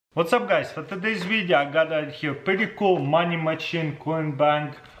What's up guys, for today's video I got out here pretty cool money machine coin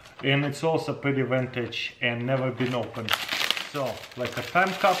bank, and it's also pretty vintage and never been opened. So like a time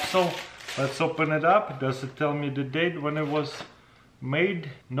capsule, let's open it up. Does it tell me the date when it was made?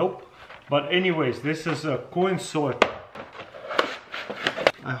 Nope. But anyways, this is a coin sorter.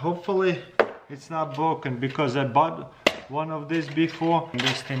 Hopefully it's not broken because I bought one of these before and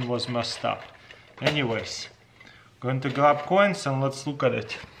this thing was messed up. Anyways, going to grab coins and let's look at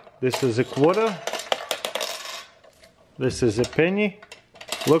it. This is a quarter. This is a penny.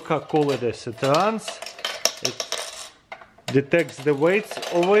 Look how cool it is. It runs, it detects the weights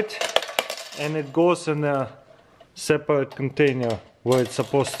of it, and it goes in a separate container where it's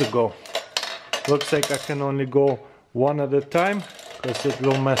supposed to go. Looks like I can only go one at a time because it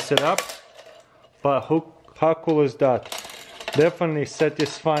will mess it up. But how cool is that? Definitely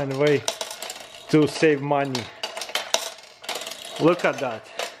satisfying way to save money. Look at that.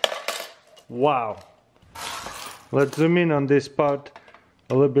 Wow. Let's zoom in on this part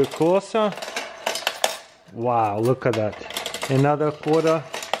a little bit closer. Wow, look at that. Another quarter.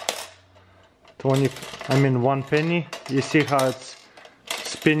 1 penny. You see how it's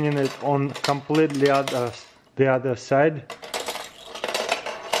spinning it on completely the other side.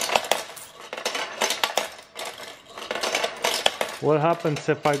 What happens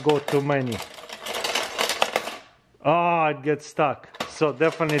if I go too many? Oh, it gets stuck. So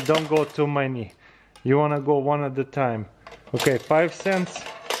definitely don't go too many. You want to go one at a time. Okay, 5 cents.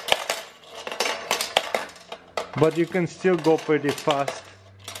 But you can still go pretty fast.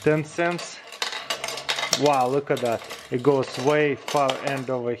 10 cents. Wow, look at that. It goes way far end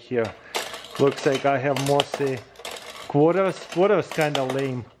over here. Looks like I have mostly quarters. Quarters kind of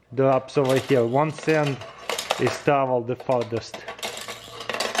lame. Drops over here. 1 cent is travel the farthest.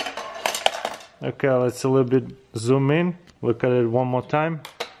 Okay, let's a little bit zoom in. Look at it one more time.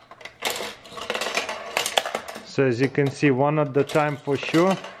 So as you can see, one at a time for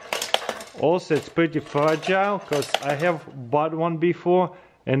sure. Also, it's pretty fragile because I have bought one before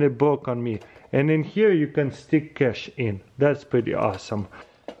and it broke on me. And in here you can stick cash in. That's pretty awesome.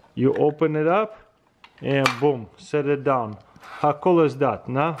 You open it up and boom, set it down. How cool is that?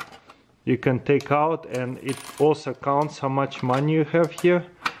 Now you can take out, and it also counts how much money you have here.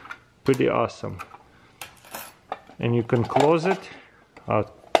 Pretty awesome. And you can close it. I'll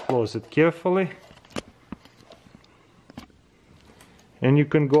close it carefully. And you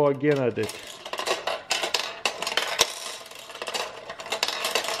can go again at it.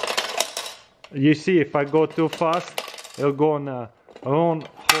 You see, if I go too fast, it'll go in a wrong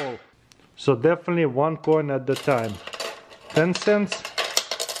hole. So definitely one coin at a time. 10 cents.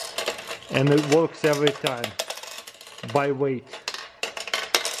 And it works every time. By weight.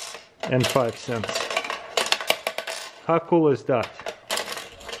 And 5 cents. How cool is that?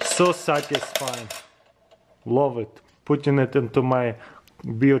 So satisfying. Love it. Putting it into my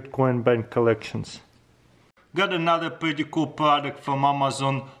weird coin bank collections. Got another pretty cool product from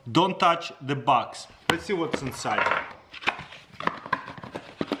Amazon. Don't touch the box. Let's see what's inside.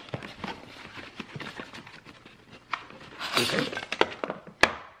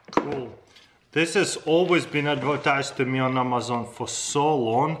 Cool. This has always been advertised to me on Amazon for so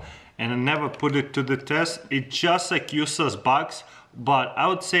long, and I never put it to the test. It's just like useless box, but I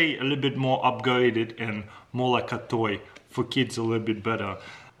would say a little bit more upgraded and more like a toy. For kids a little bit better.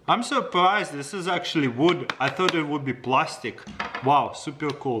 I'm surprised this is actually wood. I thought it would be plastic. Wow, super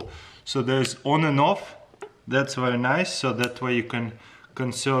cool. So there's on and off. That's very nice. So that way you can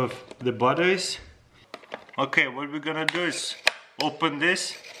conserve the batteries. Okay, what we're gonna do is open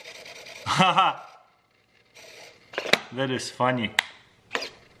this. Haha. That is funny.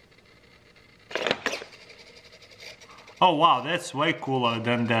 Oh wow, that's way cooler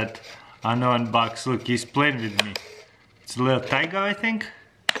than that unknown box. Look, he's playing with me. It's a little tiger, I think.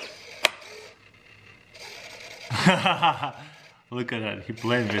 Look at that, he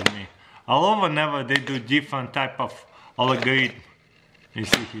playing with me. All over never they do different type of algorithm. You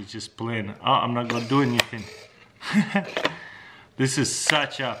see, he's just playing. Oh, I'm not gonna do anything. This is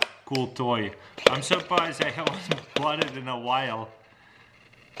such a cool toy. I'm surprised I haven't bought it in a while.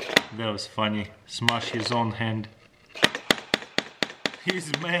 That was funny. Smash his own hand.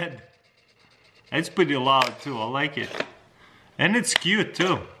 He's mad. It's pretty loud too, I like it. And it's cute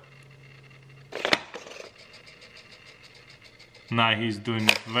too. Nah, he's doing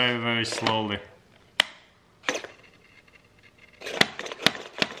it very, very slowly.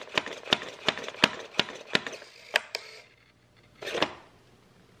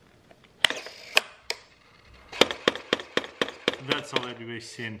 That's already we've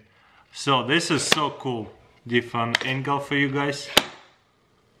seen. So this is so cool. Different angle for you guys.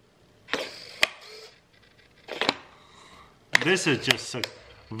 This is just a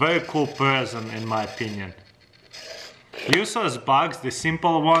very cool present in my opinion. Useless box, the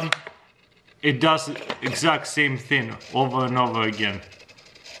simple one, it does exact same thing over and over again.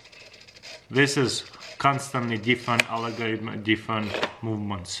 This is constantly different algorithm, different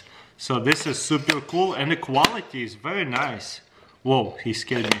movements. So this is super cool and the quality is very nice. Whoa, he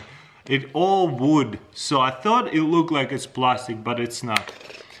scared me. It all wood, so I thought it looked like it's plastic, but it's not.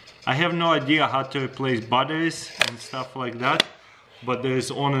 I have no idea how to replace batteries and stuff like that, but there is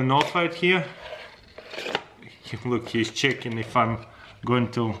on and off right here. Look, he's checking if I'm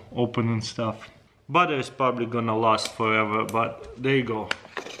going to open and stuff. Battery is probably gonna last forever, but there you go.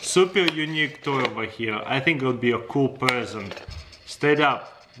 Super unique toy over here. I think it'll be a cool present. Straight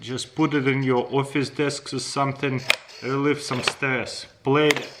up, just put it in your office desk or something, relieve some stress. Play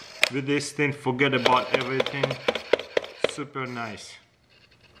it with this thing, forget about everything. Super nice.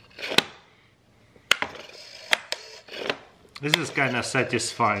 This is kind of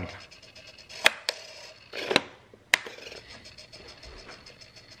satisfying.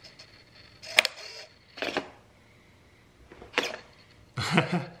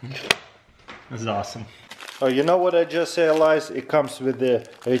 That's awesome. Oh, you know what I just realized? It comes with the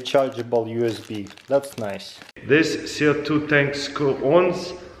rechargeable USB. That's nice. This CO2 tank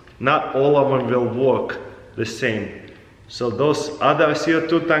screw-ons, not all of them will work the same. So those other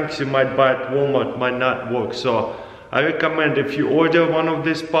CO2 tanks you might buy at Walmart might not work. So I recommend if you order one of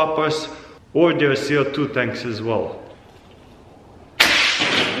these poppers, order CO2 tanks as well.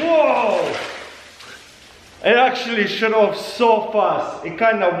 Whoa! It actually shut off so fast. It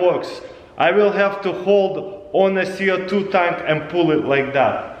kind of works. I will have to hold on a CO2 tank and pull it like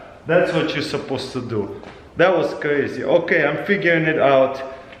that. That's what you're supposed to do. That was crazy. Okay, I'm figuring it out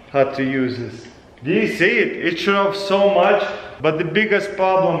how to use this. Do you see it? It shut off so much, but the biggest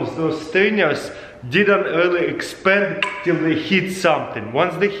problem is those strainers didn't really expand till they hit something.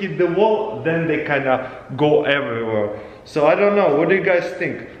 Once they hit the wall, then they kind of go everywhere. So I don't know, what do you guys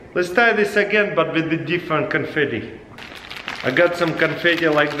think? Let's try this again, but with the different confetti. I got some confetti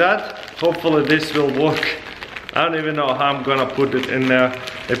like that. Hopefully this will work. I don't even know how I'm gonna put it in there.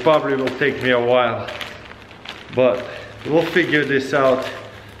 It probably will take me a while, but we'll figure this out.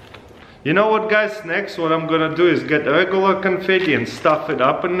 You know what, guys? Next, what I'm gonna do is get regular confetti and stuff it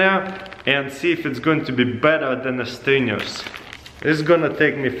up in there and see if it's going to be better than the strainers. This is gonna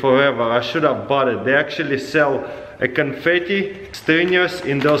take me forever. I should have bought it. They actually sell a confetti strainers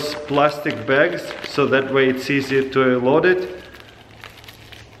in those plastic bags, so that way it's easier to reload it.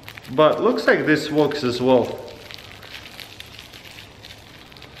 But looks like this works as well.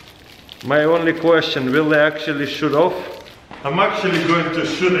 My only question, will they actually shoot off? I'm actually going to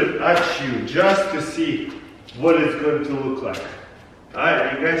shoot it at you just to see what it's going to look like.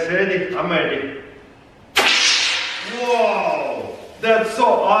 Alright, you guys ready? I'm ready. Whoa! That's so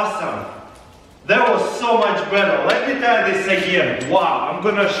awesome! That was so much better. Let me try this again. Wow, I'm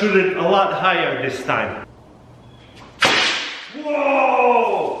gonna shoot it a lot higher this time.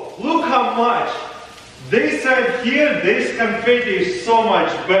 Whoa! Look how much! This right here, this confetti is so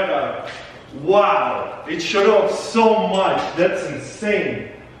much better. Wow, it shut off so much. That's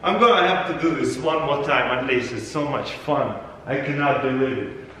insane. I'm gonna have to do this one more time at least. It's so much fun. I cannot believe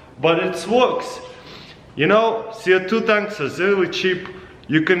it. But it works. You know, CO2 tanks are really cheap.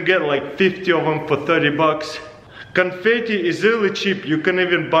 You can get like 50 of them for 30 bucks. Confetti is really cheap. You can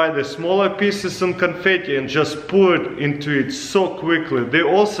even buy the smaller pieces of confetti and just pour it into it so quickly. They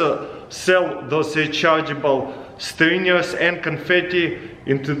also sell those rechargeable strainers and confetti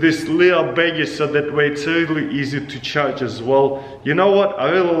into this little baggie, so that way it's really easy to charge as well. You know what? I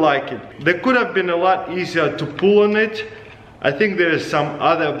really like it. They could have been a lot easier to pull on it. I think there is some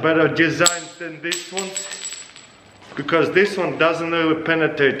other better designs than this one, because this one doesn't really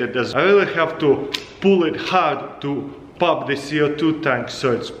penetrate it. I really have to pull it hard to pop the CO2 tank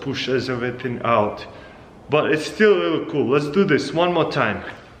so it pushes everything out. But it's still really cool. Let's do this one more time.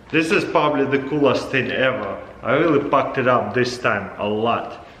 This is probably the coolest thing ever. I really packed it up this time a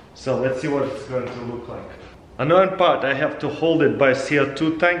lot. So let's see what it's going to look like. Another part, I have to hold it by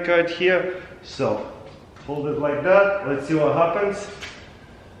CO2 tank right here. So hold it like that. Let's see what happens.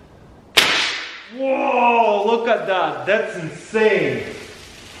 Whoa, look at that. That's insane.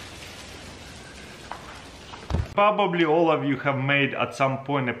 Probably all of you have made at some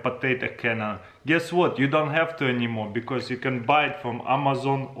point a potato cannon. Guess what? You don't have to anymore, because you can buy it from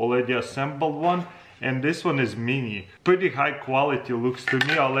Amazon, already assembled one. And this one is mini. Pretty high quality looks to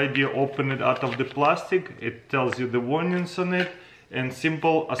me. Already open it out of the plastic. It tells you the warnings on it. And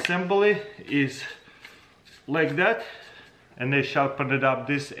simple assembly is like that. And they sharpen it up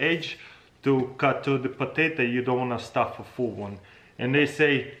this edge to cut to the potato, you don't want to stuff a full one. And they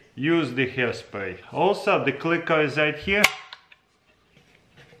say use the hairspray. Also the clicker is right here,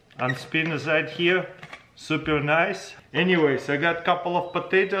 and spin is right here. Super nice. Anyways, I got a couple of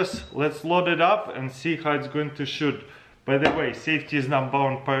potatoes. Let's load it up and see how it's going to shoot. By the way, safety is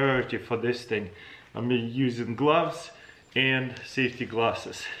 #1 priority for this thing. I'm using gloves and safety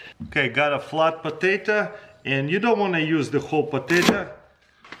glasses. Okay, got a flat potato, and you don't want to use the whole potato.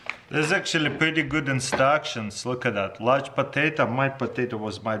 There's actually pretty good instructions. Look at that. Large potato, my potato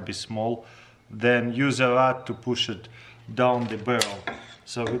might be small. Then use a rod to push it down the barrel.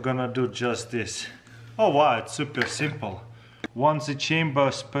 So we're gonna do just this. Oh wow, it's super simple. Once the chamber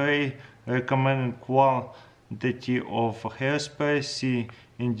spray, recommended quantity of hairspray, see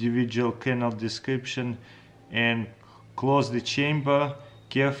individual kernel description, and close the chamber,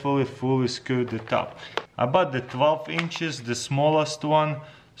 carefully fully screw the top. About the 12 inches, the smallest one,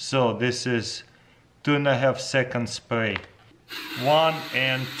 so this is 2.5 second spray. 1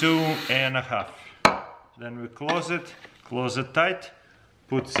 and 2.5. Then we close it tight.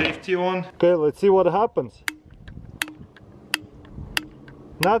 Put safety on. Okay, let's see what happens.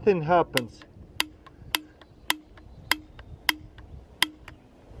 Nothing happens.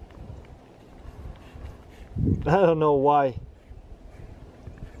 I don't know why.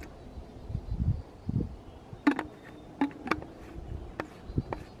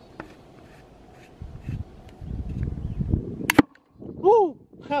 Woo!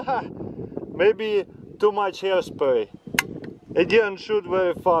 Maybe too much hairspray. It didn't shoot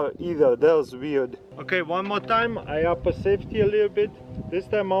very far either, that was weird. Okay, one more time, I up a safety a little bit. This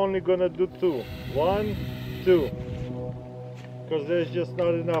time I'm only gonna do 2. 1, 2. Because there's just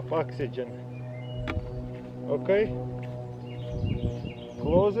not enough oxygen. Okay?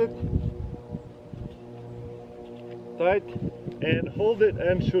 Close it. Tight. And hold it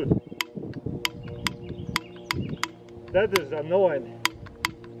and shoot. That is annoying.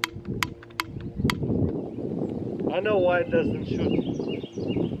 I know why it doesn't shoot.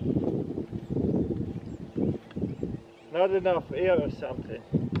 Not enough air or something.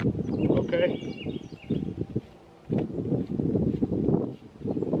 Okay?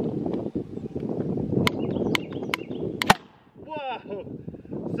 Wow!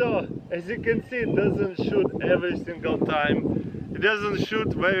 So, as you can see, it doesn't shoot every single time. It doesn't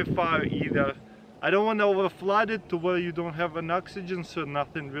shoot very far either. I don't want to over flood it to where you don't have an oxygen, so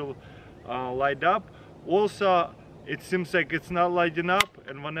nothing will light up. Also, it seems like it's not lighting up,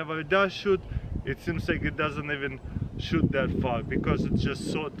 and whenever it does shoot, it seems like it doesn't even shoot that far because it's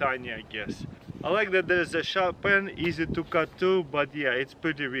just so tiny, I guess. I like that there's a sharp pen, easy to cut too, but yeah, it's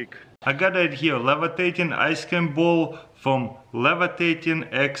pretty weak. I got it here, levitating ice cream ball from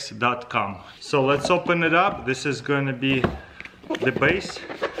levitatingx.com. So let's open it up. This is going to be the base.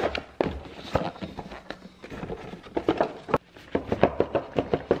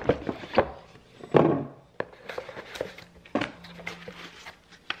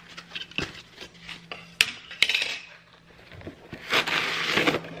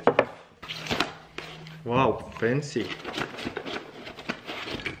 Wow, fancy.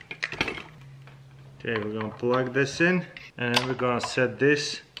 Okay, we're gonna plug this in, and then we're gonna set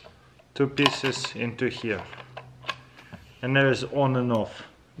this 2 pieces into here. And there is on and off.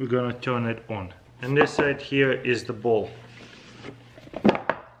 We're gonna turn it on. And this right here is the bowl.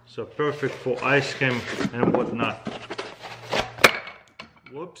 So perfect for ice cream and whatnot.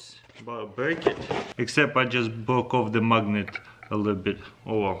 Whoops, about to break it. Except I just broke off the magnet a little bit.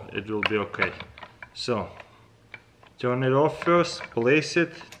 Oh well, it will be okay. So, turn it off first, place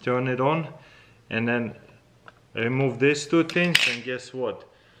it, turn it on, and then remove these 2 things, and guess what?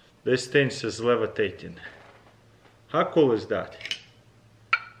 This thing is levitating. How cool is that?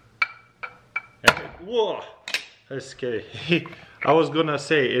 And whoa! That's scary. I was gonna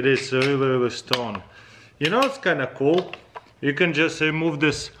say it is really strong. You know, it's kind of cool. You can just remove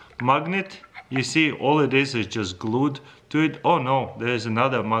this magnet. You see, all it is just glued to it. Oh no, there is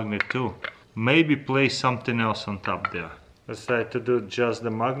another magnet too. Maybe place something else on top there. Let's try to do just the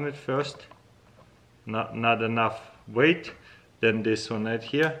magnet first. Not enough weight. Then this one right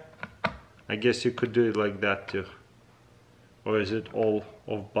here. I guess you could do it like that too. Or is it all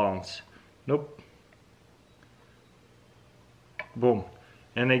off balance? Nope. Boom.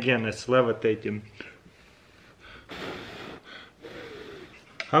 And again, it's levitating.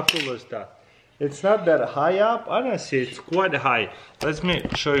 How cool is that? It's not that high up. Honestly, it's quite high. Let me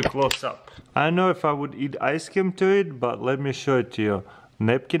show you close up. I don't know if I would eat ice cream to it, but let me show it to you.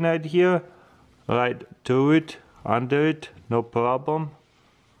 Napkin right here, right to it, under it, no problem.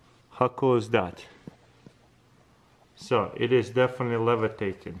 How cool is that? So it is definitely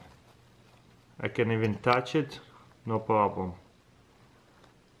levitating. I can even touch it, no problem.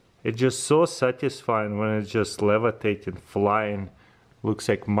 It's just so satisfying when it's just levitating, flying, looks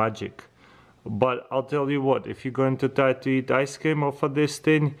like magic. But I'll tell you what, if you're going to try to eat ice cream off of this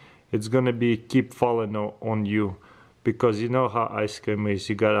thing, it's gonna be keep falling on you, because you know how ice cream is,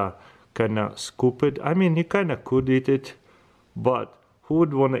 you gotta kinda scoop it. I mean, you kinda could eat it, but who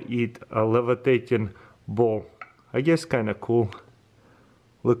would wanna eat a levitating ball? I guess kinda cool.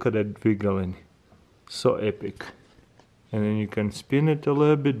 Look at it wiggling, so epic. And then you can spin it a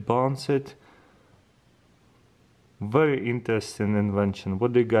little bit, bounce it. Very interesting invention.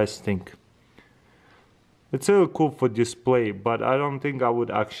 What do you guys think? It's really cool for display, but I don't think I would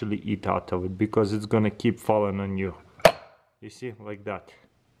actually eat out of it because it's gonna keep falling on you. You see, like that.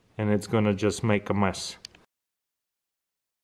 And it's gonna just make a mess.